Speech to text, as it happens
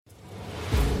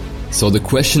So the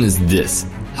question is this: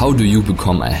 how do you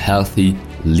become a healthy,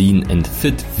 lean and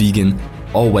fit vegan,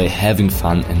 always having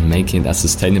fun and making it a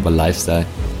sustainable lifestyle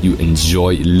you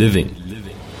enjoy living?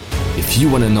 If you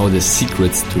want to know the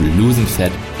secrets to losing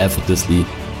fat effortlessly,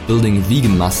 building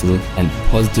vegan muscle and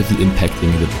positively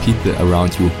impacting the people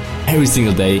around you every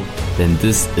single day, then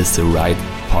this is the right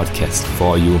podcast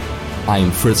for you. I'm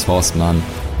Fritz Horstmann.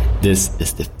 This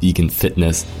is the Vegan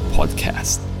Fitness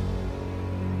Podcast.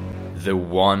 The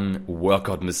one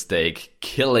workout mistake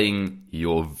killing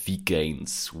your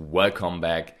Vegainz. Welcome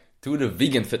back to the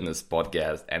Vegan Fitness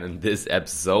Podcast. And in this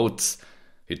episode,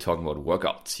 we're talking about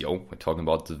workouts. We're talking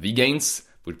about the Vegainz,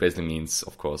 which basically means,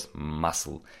 of course,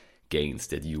 muscle gains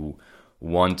that you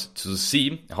want to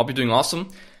see. I hope you're doing awesome.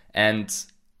 And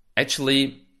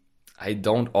actually, I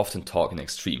don't often talk in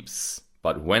extremes.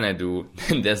 But when I do,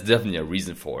 then there's definitely a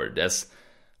reason for it. There's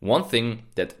one thing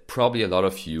that probably a lot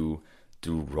of you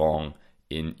do wrong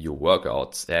in your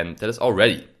workouts, and that is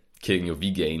already killing your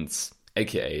Vegainz,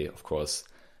 aka, of course,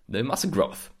 the muscle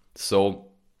growth. So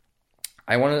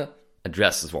I want to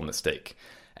address this one mistake,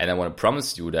 and I want to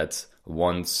promise you that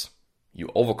once you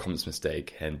overcome this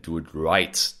mistake and do it the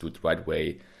right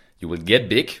way, you will get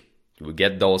big, you will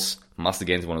get those muscle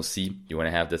gains you want to see, you want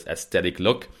to have this aesthetic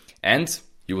look, and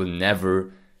you will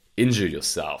never injure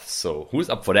yourself. So who's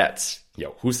up for that?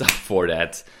 Who's up for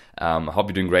that? I hope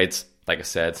you're doing great, like I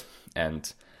said.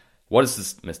 And what is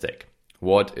this mistake?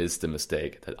 What is the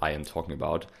mistake that I am talking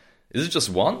about? Is it just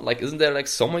one? Isn't there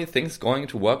so many things going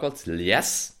into workouts?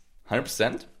 Yes,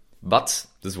 100%. But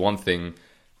this one thing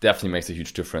definitely makes a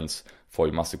huge difference for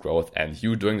your muscle growth. And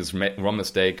you doing this wrong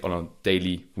mistake on a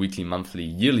daily, weekly, monthly,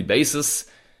 yearly basis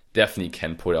definitely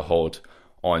can put a hold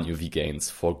on your Vegainz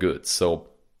for good. So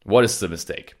what is the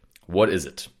mistake? What is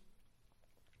it?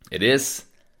 It is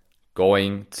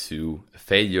going to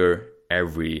failure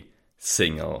every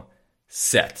single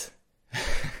set.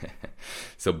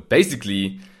 So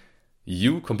basically,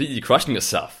 you completely crushing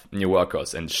yourself in your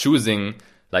workouts and choosing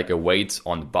a weight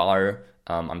on the bar.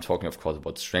 I'm talking, of course,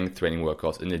 about strength training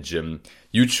workouts in the gym.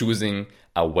 You choosing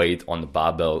a weight on the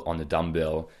barbell, on the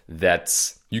dumbbell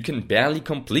that you can barely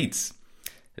complete.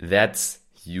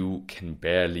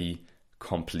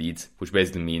 Which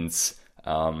basically means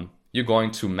you're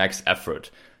going to max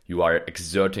effort. You are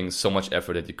exerting so much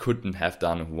effort that you couldn't have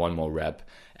done one more rep,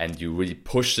 and you really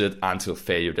pushed it until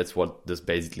failure. That's what this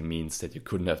basically means, that you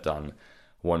couldn't have done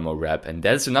one more rep. And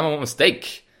that's the number one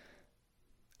mistake.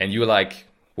 And you're like,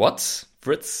 what,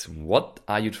 Fritz? What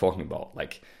are you talking about?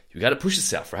 You got to push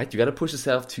yourself, right? You got to push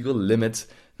yourself to your limit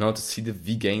in order to see the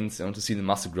Vegainz, in order to see the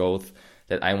muscle growth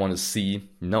that I want to see.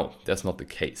 No, that's not the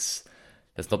case.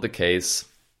 That's not the case.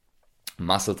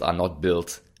 Muscles are not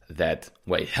built that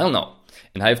way. Hell no.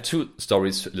 And I have two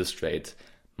stories to illustrate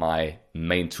my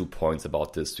main 2 points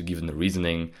about this, to give them the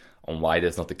reasoning on why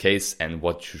that's not the case and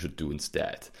what you should do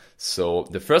instead. So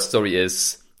the first story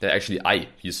is that actually I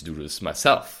used to do this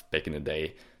myself back in the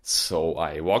day. So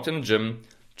I walked in the gym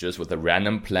just with a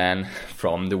random plan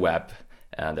from the web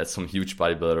that some huge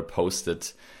bodybuilder posted,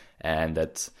 and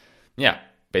that,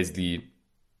 basically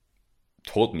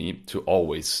told me to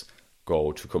always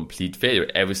go to complete failure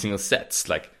every single set.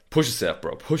 Push yourself,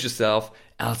 bro. Push yourself,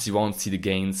 else you won't see the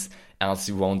gains, else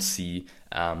you won't see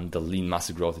the lean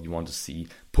muscle growth that you want to see.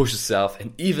 Push yourself,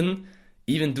 and even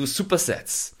do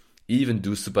supersets. Even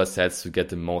do supersets to get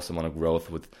the most amount of growth,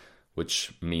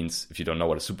 which means, if you don't know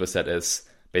what a superset is,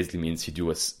 basically means you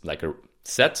do a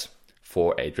set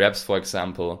for 8 reps, for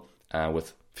example,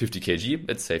 with 50 kg,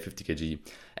 let's say 50 kg.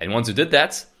 And once you did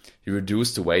that, you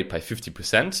reduce the weight by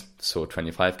 50%, so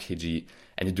 25 kg,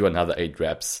 and you do another 8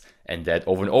 reps, and that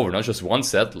over and over, not just one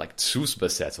set, 2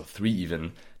 supersets or 3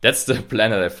 even. That's the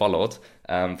plan that I followed.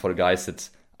 For the guys that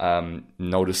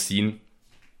know the scene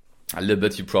a little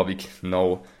bit, you probably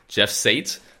know Jeff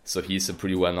Sate. So he's a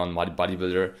pretty well-known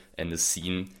bodybuilder in the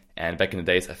scene. And back in the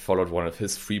days, I followed one of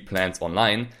his free plans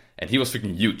online, and he was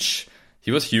freaking huge.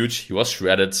 He was huge, he was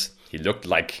shredded, he looked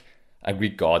like a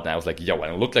Greek god, and I was like, I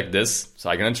don't look like this, so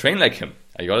I'm gonna train like him.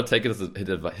 I gotta take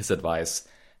his advice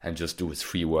and just do his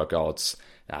free workouts.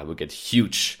 I will get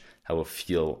huge, I will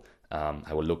feel,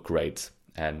 I will look great.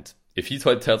 And if he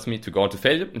tells me to go into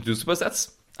failure and do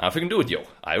supersets, I freaking do it,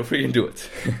 I will freaking do it.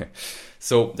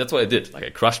 So that's what I did.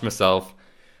 I crushed myself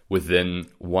within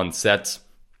one set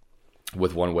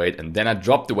with one weight, and then I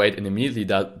dropped the weight and immediately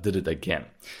did it again.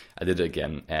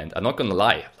 And I'm not gonna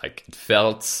lie, it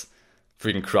felt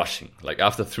freaking crushing.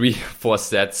 After 3-4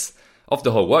 sets of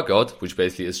the whole workout, which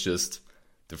basically is just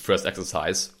the first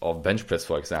exercise of bench press,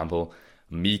 for example,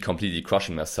 me completely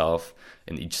crushing myself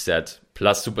in each set,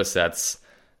 plus supersets,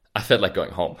 I felt like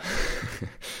going home.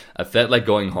 I felt like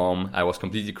going home. I was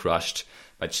completely crushed.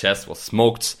 My chest was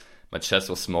smoked.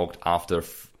 After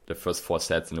the first 4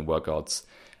 sets in the workouts.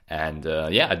 And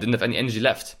I didn't have any energy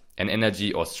left. And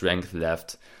energy or strength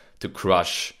left to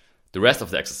crush the rest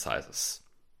of the exercises.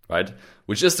 Right?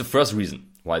 Which is the first reason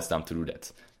why it's dumb to do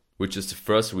that. Which is the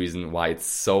first reason why it's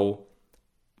so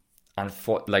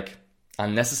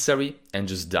unnecessary and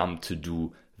just dumb to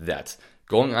do that.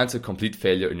 Going into complete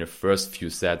failure in your first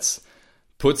few sets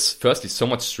puts firstly so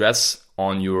much stress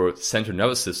on your central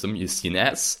nervous system, your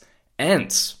CNS,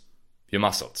 and your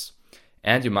muscles.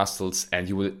 And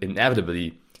you will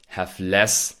inevitably have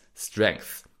less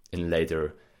strength in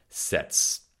later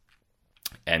sets.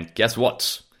 And guess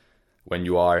what? When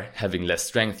you are having less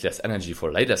strength, less energy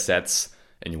for later sets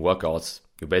in your workouts,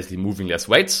 you're basically moving less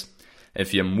weights. And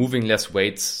if you're moving less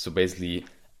weights, so basically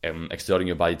exerting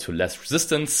your body to less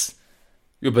resistance,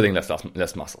 you're building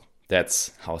less muscle.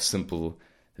 That's how simple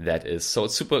that is. So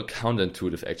it's super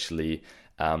counterintuitive actually,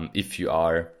 if you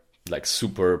are like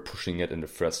super pushing it in the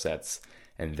first sets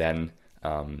and then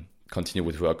continue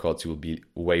with workouts, you will be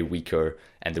way weaker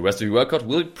and the rest of your workout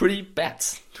will be pretty bad,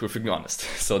 to be freaking honest.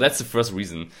 So that's the first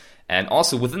reason. And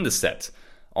also within the set,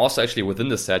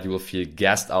 you will feel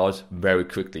gassed out very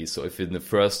quickly. So if in the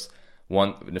first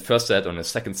set or in the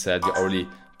second set, you're already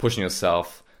pushing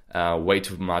yourself way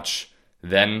too much,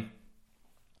 then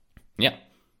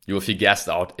you will feel gassed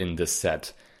out in this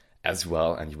set as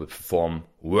well, and you will perform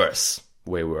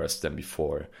way worse than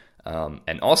before.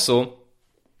 And also,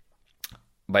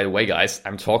 by the way, guys,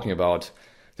 I'm talking about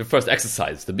the first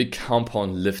exercise, the big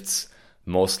compound lifts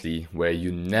mostly, where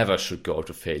you never should go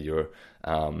to failure.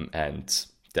 And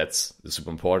that's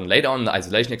super important. Later on, the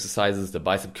isolation exercises, the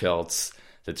bicep curls,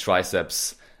 the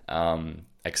triceps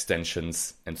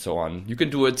extensions, and so on. You can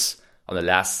do it on the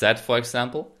last set, for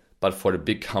example. But for the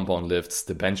big compound lifts,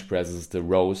 the bench presses, the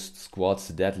rows, squats,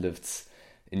 the deadlifts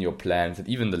in your plans, and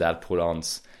even the lat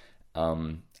pull-downs,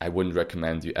 I wouldn't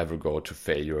recommend you ever go to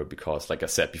failure because, like I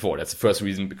said before, that's the first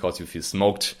reason, because you feel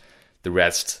smoked the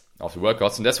rest of the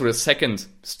workouts. And that's where the second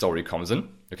story comes in,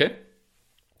 okay?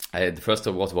 The first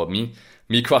story was about me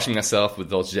crushing myself with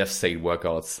those Jeff Said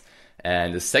workouts.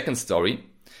 And the second story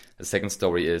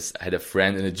is I had a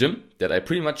friend in the gym that I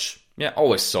pretty much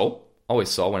always saw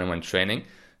when I went training.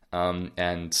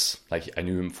 And like I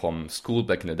knew him from school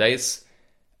back in the days.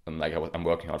 I'm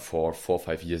working out for 4 or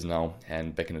 5 years now,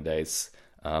 and back in the days,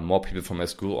 more people from my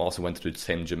school also went to the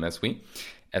same gym as me.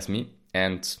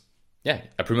 And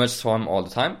I pretty much saw him all the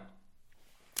time,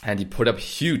 and he put up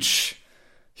huge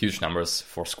numbers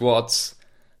for squats,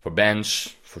 for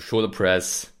bench, for shoulder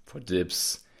press, for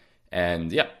dips,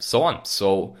 and so on.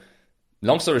 So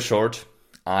long story short,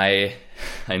 I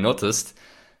noticed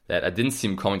that I didn't see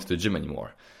him coming to the gym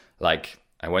anymore. Like,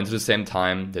 I went to the same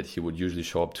time that he would usually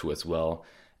show up to as well.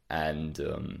 And,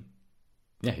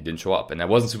 he didn't show up. And I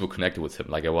wasn't super connected with him.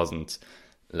 Like,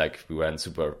 we weren't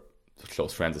super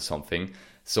close friends or something.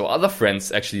 So other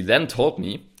friends actually then told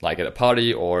me, like at a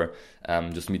party or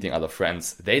just meeting other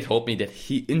friends, they told me that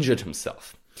he injured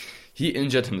himself. He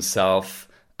injured himself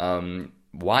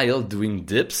while doing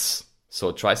dips,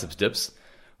 so triceps dips,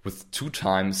 with 2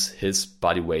 times his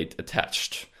body weight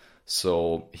attached.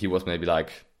 So he was maybe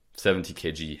like 70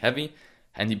 kg heavy,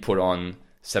 and he put on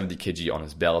 70 kg on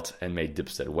his belt and made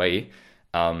dips that way.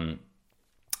 I'm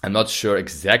not sure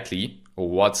exactly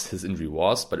what his injury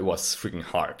was, but it was freaking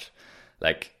hard.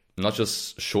 Like, not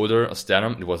just shoulder or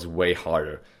sternum, it was way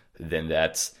harder than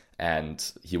that.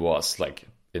 And he was like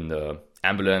in the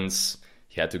ambulance.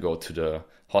 He had to go to the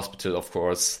hospital, of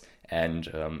course. And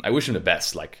I wish him the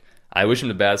best. I wish him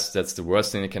the best. That's the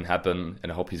worst thing that can happen.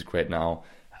 And I hope he's great now.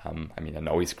 I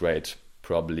know he's great,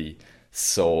 probably.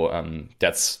 So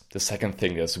that's the second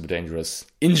thing that's super dangerous.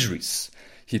 Injuries.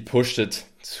 He pushed it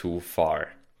too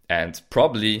far. And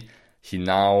probably he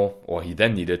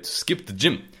then needed to skip the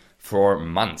gym for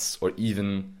months or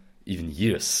even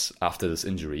years after this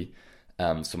injury.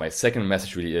 So my second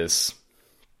message really is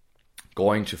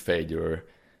going to failure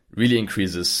really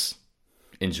increases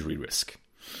injury risk.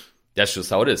 That's just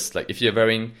how it is. Like if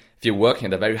you're working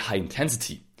at a very high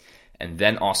intensity and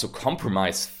then also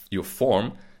compromise your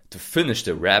form to finish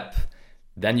the rep,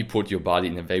 then you put your body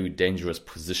in a very dangerous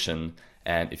position.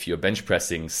 And if you're bench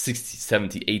pressing 60,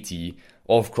 70, 80,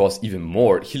 or of course even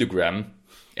more kilogram,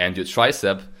 and your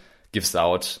tricep gives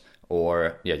out,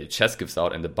 or your chest gives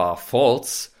out and the bar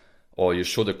falls, or your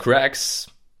shoulder cracks,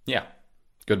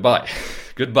 goodbye.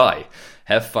 Goodbye.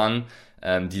 Have fun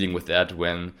dealing with that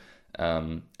when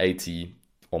 80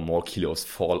 or more kilos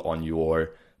fall on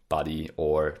your body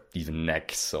or even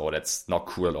neck. So that's not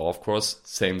cool at all, of course.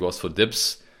 Same goes for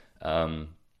dips.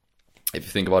 if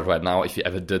you think about it right now, if you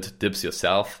ever did dips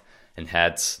yourself and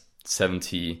had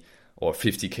 70 or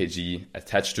 50 kg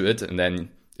attached to it and then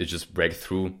it just break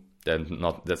through, then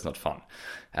that's not fun.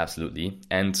 Absolutely.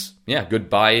 And yeah,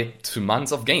 goodbye to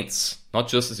months of gains. Not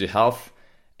just as your health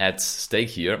at stake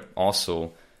here,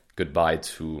 also goodbye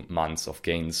to months of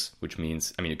gains, which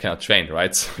means, you cannot train,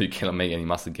 right? So you cannot make any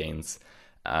muscle gains.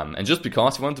 And just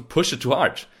because you wanted to push it too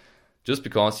hard, just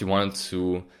because you wanted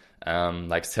to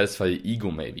satisfy your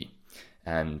ego maybe,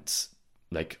 and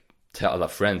tell other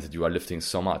friends that you are lifting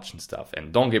so much and stuff.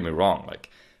 And don't get me wrong,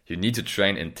 you need to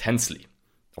train intensely.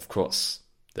 Of course,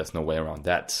 there's no way around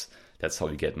that. That's how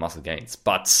you get muscle gains.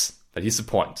 But here's the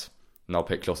point. Now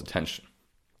pay close attention.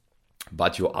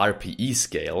 But your RPE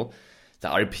scale, the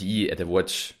RPE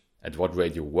at what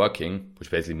rate you're working,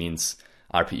 which basically means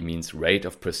RPE means rate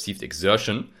of perceived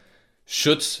exertion,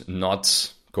 should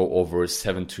not go over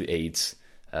 7 to 8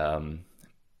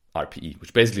 RPE,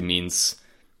 which basically means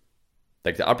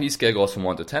the RPE scale goes from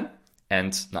 1 to 10,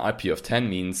 and an RPE of 10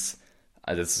 means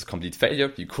this is a complete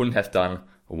failure. You couldn't have done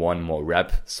one more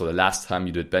rep. So the last time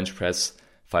you did bench press,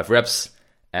 5 reps,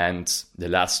 and the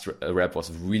last rep was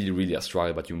really, really a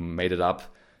struggle, but you made it up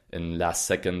in last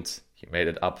second. You made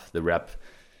it up the rep.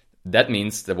 That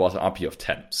means there was an RPE of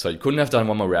 10. So you couldn't have done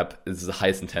one more rep. This is the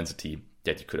highest intensity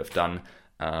that you could have done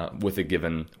with a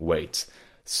given weight.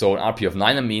 So an RPE of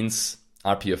 9 means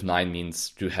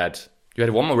you had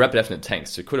one more rep left in the tank.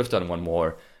 So you could have done one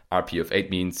more. RPE of 8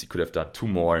 means you could have done 2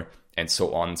 more, and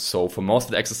so on. So for most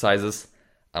of the exercises,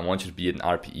 I want you to be at an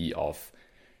RPE of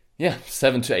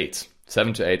 7 to 8.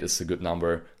 7 to 8 is a good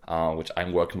number, which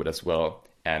I'm working with as well.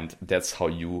 And that's how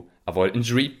you avoid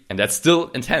injury. And that's still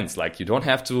intense. You don't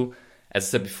have to, as I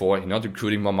said before, you're not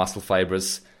recruiting more muscle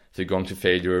fibers if you're going to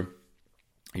failure.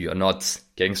 You are not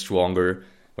getting stronger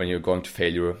when you're going to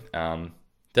failure.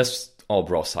 That's all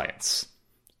bro science,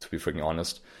 to be freaking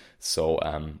honest. So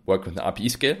working with an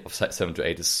RPE scale of 7 to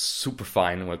 8 is super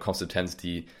fine when it comes to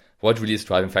intensity. What really is the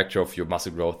driving factor of your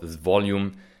muscle growth is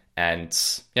volume, and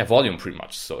volume pretty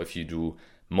much. So if you do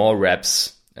more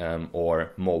reps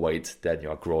or more weight, then you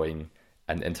are growing,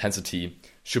 and intensity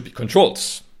should be controlled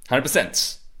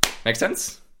 100%. Make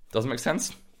sense? Doesn't make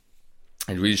sense?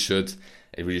 It really should.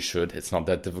 It really should. It's not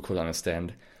that difficult to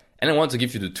understand. And I want to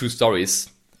give you the 2 stories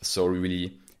so we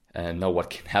really know what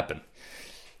can happen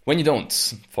when you don't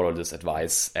follow this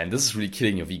advice. And this is really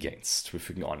killing your Vegainz, to be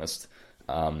freaking honest.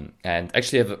 And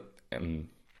actually I have an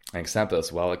example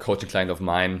as well. A coaching client of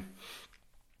mine,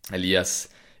 Elias,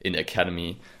 in the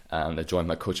academy, that joined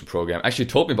my coaching program, actually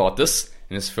told me about this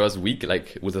in his first week,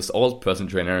 with his old personal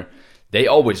trainer. They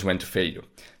always went to failure.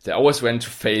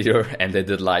 And they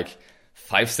did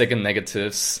 5-second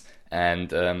negatives, and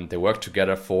they worked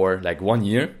together for 1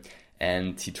 year.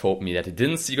 And he told me that he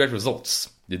didn't see great results.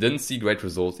 They didn't see great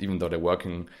results even though they're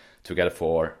working together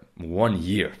for 1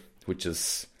 year, which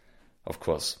is, of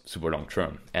course, super long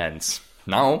term. And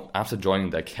now, after joining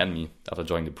the academy, after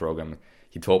joining the program,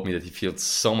 he told me that he feels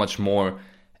so much more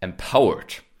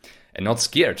empowered and not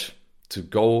scared to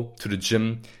go to the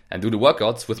gym and do the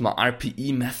workouts with my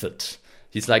RPE method.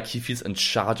 He feels in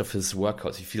charge of his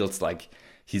workouts. He feels like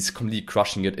he's completely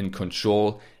crushing it, in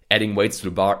control, adding weights to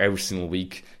the bar every single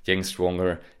week, getting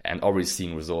stronger, and already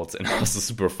seeing results. And also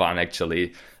super fun,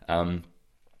 actually.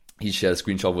 He shared a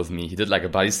screenshot with me. He did a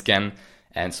body scan,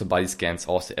 and so body scans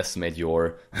also estimate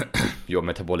your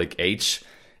metabolic age.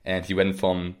 And he went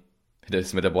from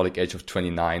his metabolic age of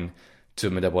 29 to a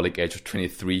metabolic age of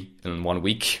 23 in 1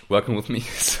 week working with me.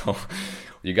 So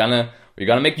we're gonna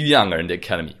make you younger in the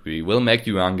academy. We will make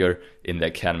you younger in the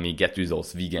academy, get you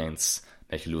those Vegainz,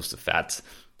 make you lose the fat.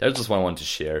 That's just what I want to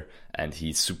share. And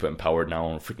he's super empowered now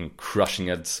and freaking crushing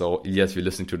it. So Elias, if you're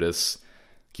listening to this,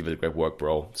 keep it great work,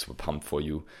 bro. Super pumped for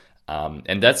you.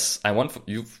 And I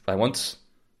want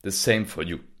the same for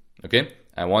you. Okay?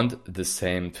 I want the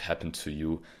same to happen to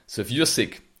you. So if you're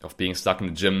sick of being stuck in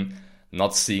the gym,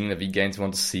 not seeing the Vegainz you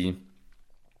want to see,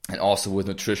 and also with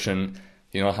nutrition,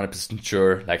 you're not 100%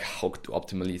 sure how to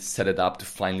optimally set it up to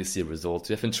finally see results.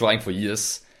 You have been trying for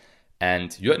years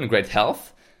and you're in great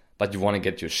health, but you want to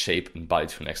get your shape and body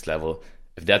to the next level.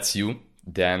 If that's you,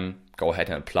 then go ahead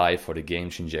and apply for the Game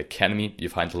Changer Academy. You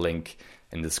find the link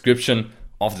in the description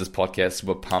of this podcast.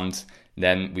 Super pumped.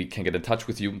 Then we can get in touch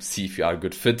with you, see if you are a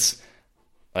good fit.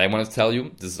 I want to tell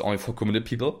you, this is only for committed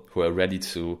people who are ready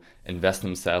to invest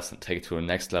in themselves and take it to the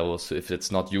next level. So if it's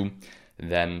not you,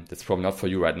 then that's probably not for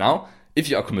you right now. If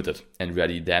you are committed and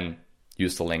ready, then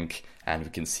use the link and we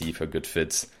can see if you're a good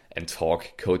fit and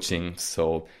talk coaching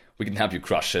so we can help you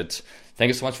crush it. Thank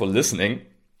you so much for listening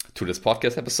to this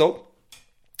podcast episode.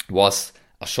 It was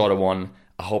a shorter one,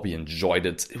 I hope you enjoyed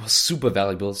it. It was super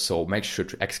valuable, so make sure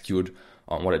to execute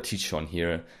on what I teach you on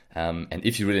here. And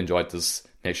if you really enjoyed this,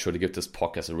 make sure to give this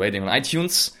podcast a rating on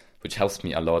iTunes, which helps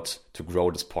me a lot to grow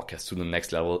this podcast to the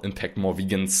next level, impact more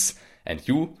vegans. And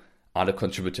you are the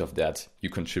contributor of that.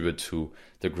 You contribute to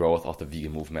the growth of the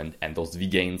vegan movement and those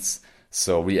Vegainz.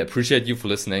 So we appreciate you for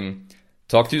listening.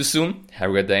 Talk to you soon. Have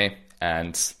a great day. And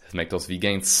let's make those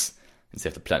Vegainz and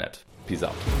save the planet. Peace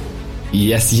out.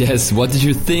 Yes. What did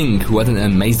you think? What an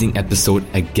amazing episode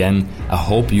again. I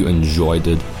hope you enjoyed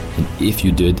it. And if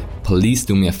you did, please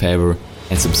do me a favor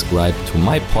and subscribe to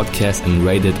my podcast and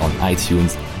rate it on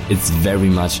iTunes. It's very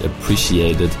much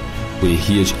appreciated. We'll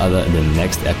hear each other in the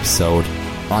next episode.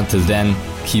 Until then,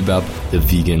 keep up the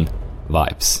vegan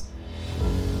vibes.